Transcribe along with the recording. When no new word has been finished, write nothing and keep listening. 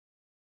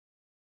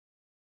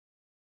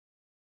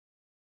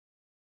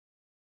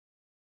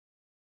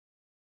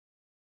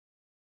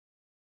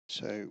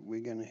So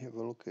we're going to have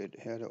a look at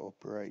how to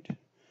operate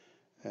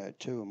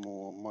two or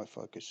more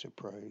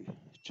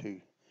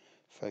myFocuserPro2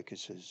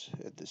 focuses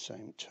at the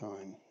same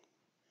time,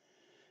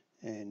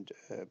 and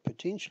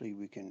potentially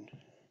we can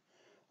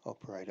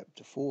operate up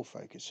to 4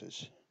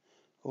 focuses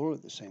all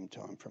at the same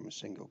time from a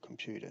single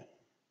computer.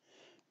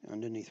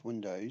 Underneath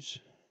Windows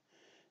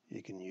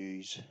you can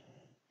use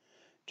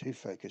 2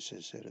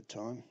 focuses at a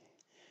time,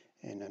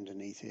 and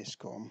underneath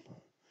SCOM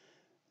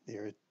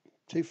there are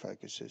 2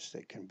 focuses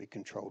that can be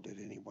controlled at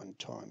any one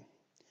time,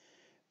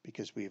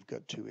 because we've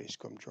got 2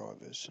 SCOM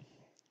drivers.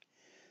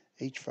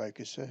 Each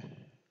focuser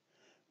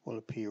will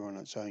appear on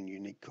its own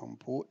unique COM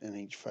port, and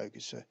each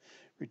focuser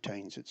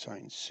retains its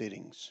own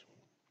settings.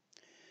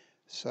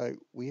 So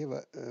we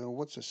have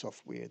what's the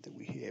software that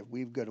we have?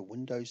 We've got a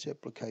Windows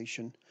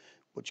application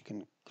which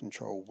can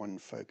control 1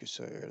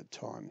 focuser at a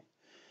time.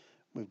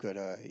 We've got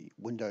a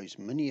Windows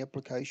Mini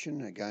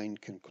application, again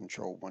can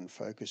control 1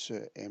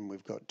 focuser, and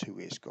we've got 2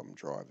 SCOM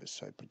drivers.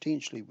 So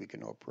potentially we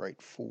can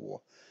operate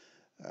 4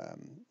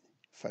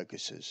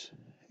 focuses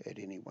at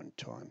any one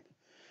time.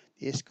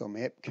 The SCOM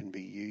app can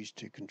be used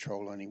to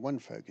control only 1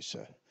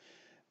 focuser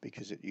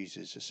because it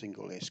uses a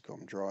single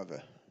SCOM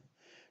driver.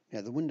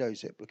 Now the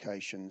Windows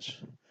applications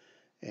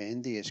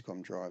and the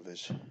SCOM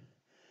drivers,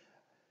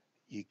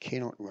 you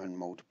cannot run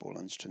multiple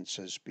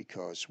instances,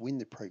 because when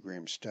the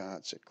program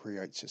starts it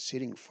creates a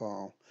setting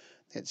file.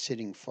 That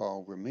setting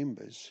file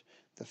remembers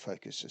the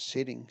focuser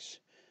settings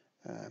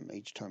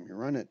each time you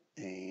run it,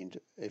 and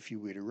if you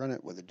were to run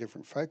it with a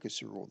different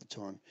focuser all the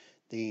time,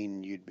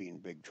 then you'd be in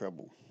big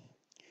trouble.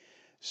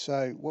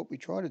 So what we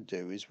try to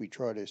do is we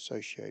try to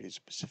associate a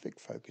specific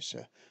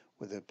focuser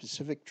with a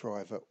specific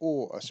driver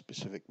or a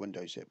specific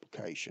Windows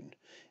application,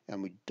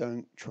 and we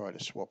don't try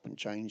to swap and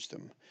change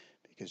them,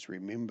 because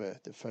remember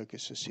the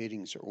focuser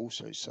settings are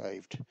also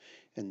saved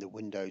in the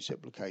Windows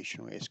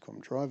application or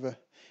SCOM driver,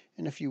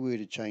 and if you were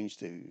to change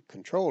the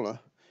controller,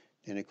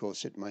 then of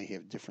course it may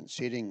have different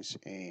settings,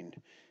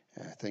 and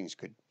things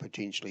could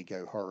potentially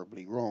go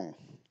horribly wrong.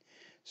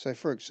 So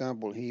for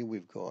example, here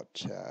we've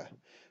got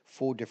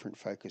 4 different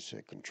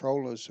focuser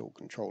controllers, all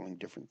controlling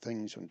different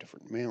things on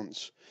different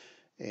mounts,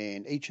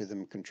 and each of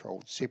them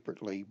controlled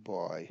separately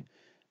by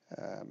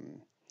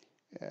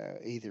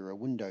either a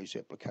Windows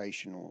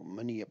application or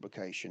Mini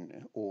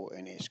application or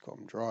an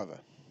SCOM driver.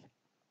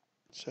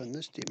 So in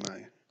this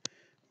demo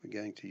we're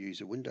going to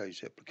use a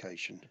Windows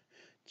application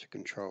to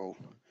control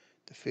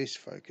the first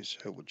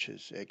focuser, which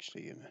is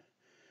actually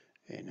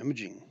an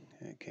imaging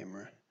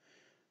camera,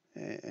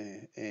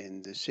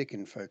 and the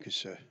second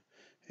focuser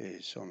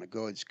is on a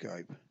guide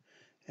scope,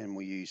 and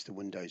we use the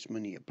Windows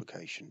Mini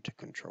application to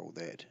control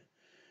that.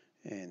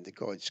 And the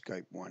guide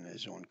scope one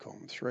is on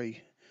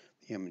COM3,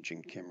 the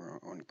imaging camera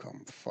on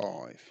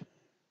COM5.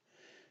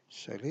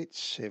 So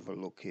let's have a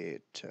look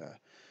at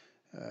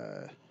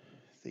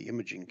the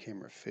imaging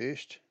camera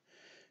first.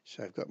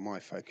 So I've got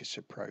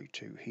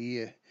myFocuserPro2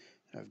 here,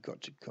 I've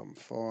got to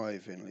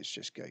COM5, and let's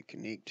just go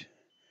connect,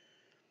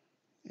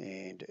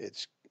 and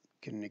it's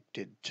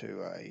connected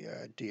to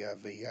a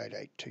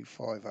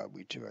DRV8825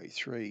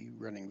 RB203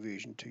 running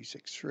version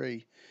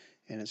 263,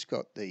 and it's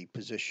got the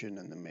position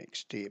and the max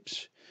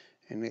steps.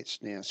 And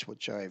let's now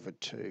switch over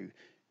to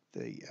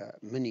the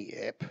Mini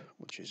app,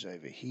 which is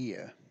over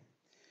here,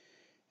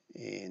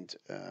 and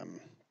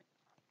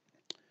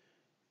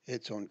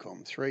it's on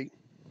COM3,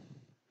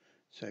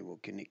 so we'll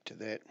connect to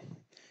that.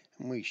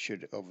 And we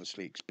should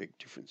obviously expect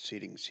different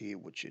settings here,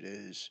 which it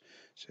is,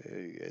 so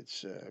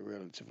it's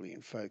relatively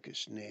in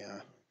focus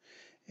now.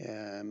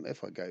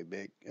 If I go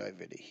back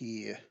over to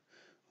here,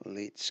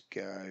 let's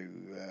go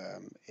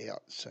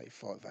out, say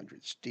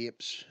 500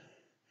 steps,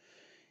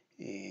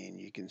 and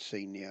you can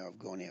see now I've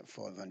gone out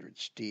 500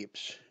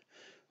 steps.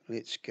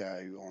 Let's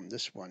go on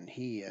this one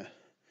here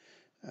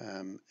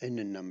in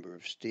a number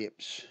of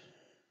steps.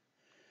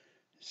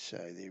 So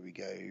there we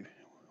go,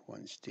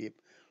 1 step.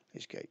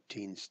 Let's go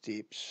 10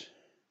 steps.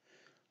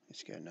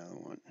 Let's go another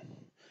one.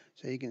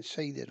 So you can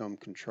see that I'm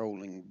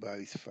controlling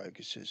both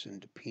focuses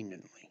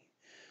independently.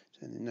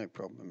 So there's no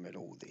problem at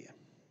all there.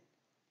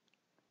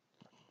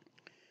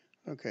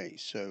 Okay,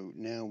 so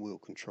now we'll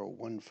control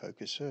 1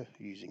 focuser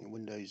using a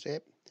Windows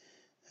app,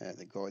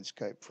 the guide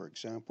scope for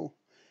example,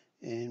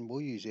 and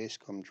we'll use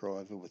SCOM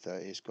driver with our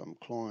SCOM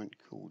client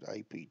called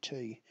APT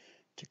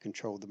to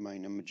control the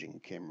main imaging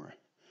camera.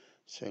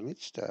 So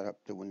let's start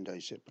up the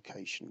Windows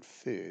application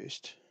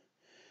first,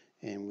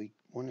 and we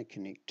want to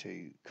connect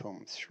to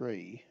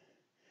COM3,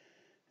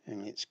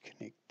 and let's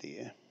connect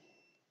there.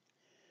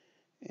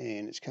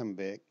 And it's come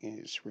back and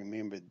it's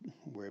remembered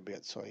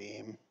whereabouts I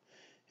am,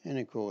 and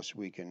of course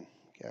we can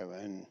go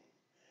in,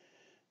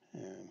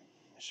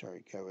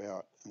 go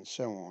out and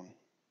so on.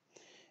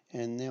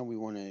 And now we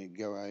want to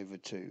go over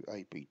to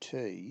APT,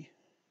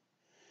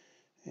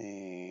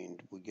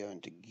 and we go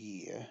into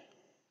gear,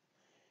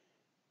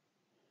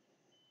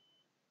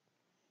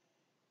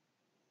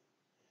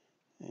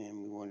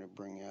 and we want to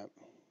bring up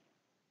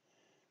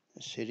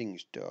the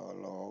settings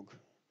dialog,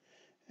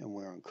 and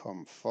we're on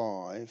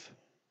COM5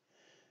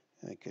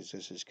 because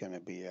this is going to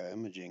be our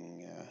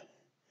imaging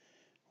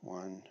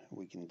one.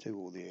 We can do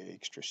all the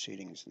extra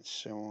settings and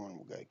so on.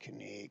 We'll go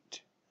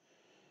connect.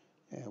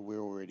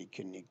 We're already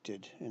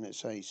connected, and it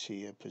says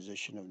here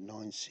position of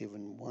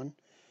 971.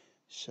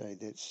 So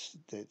that's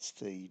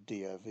the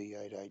DOV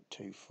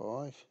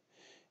 8825.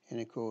 And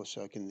of course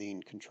I can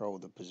then control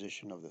the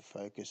position of the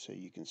focus, so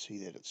you can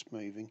see that it's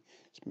moving.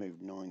 It's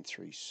moved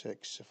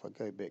 936. If I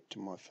go back to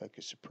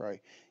myFocuser Pro,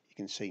 you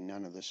can see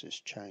none of this has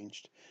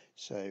changed.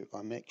 So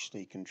I'm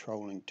actually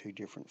controlling two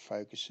different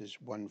focuses,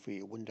 one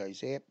via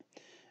Windows app,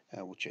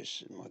 which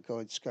is my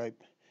guide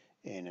scope,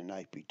 and an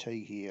APT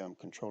here. I'm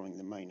controlling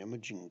the main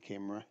imaging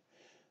camera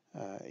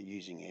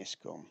using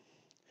ESCOM.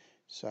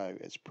 So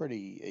it's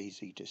pretty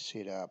easy to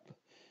set up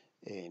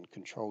and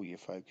control your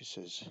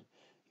focuses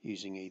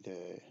using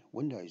either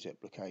Windows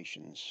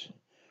applications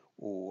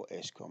or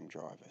ESCOM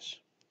drivers.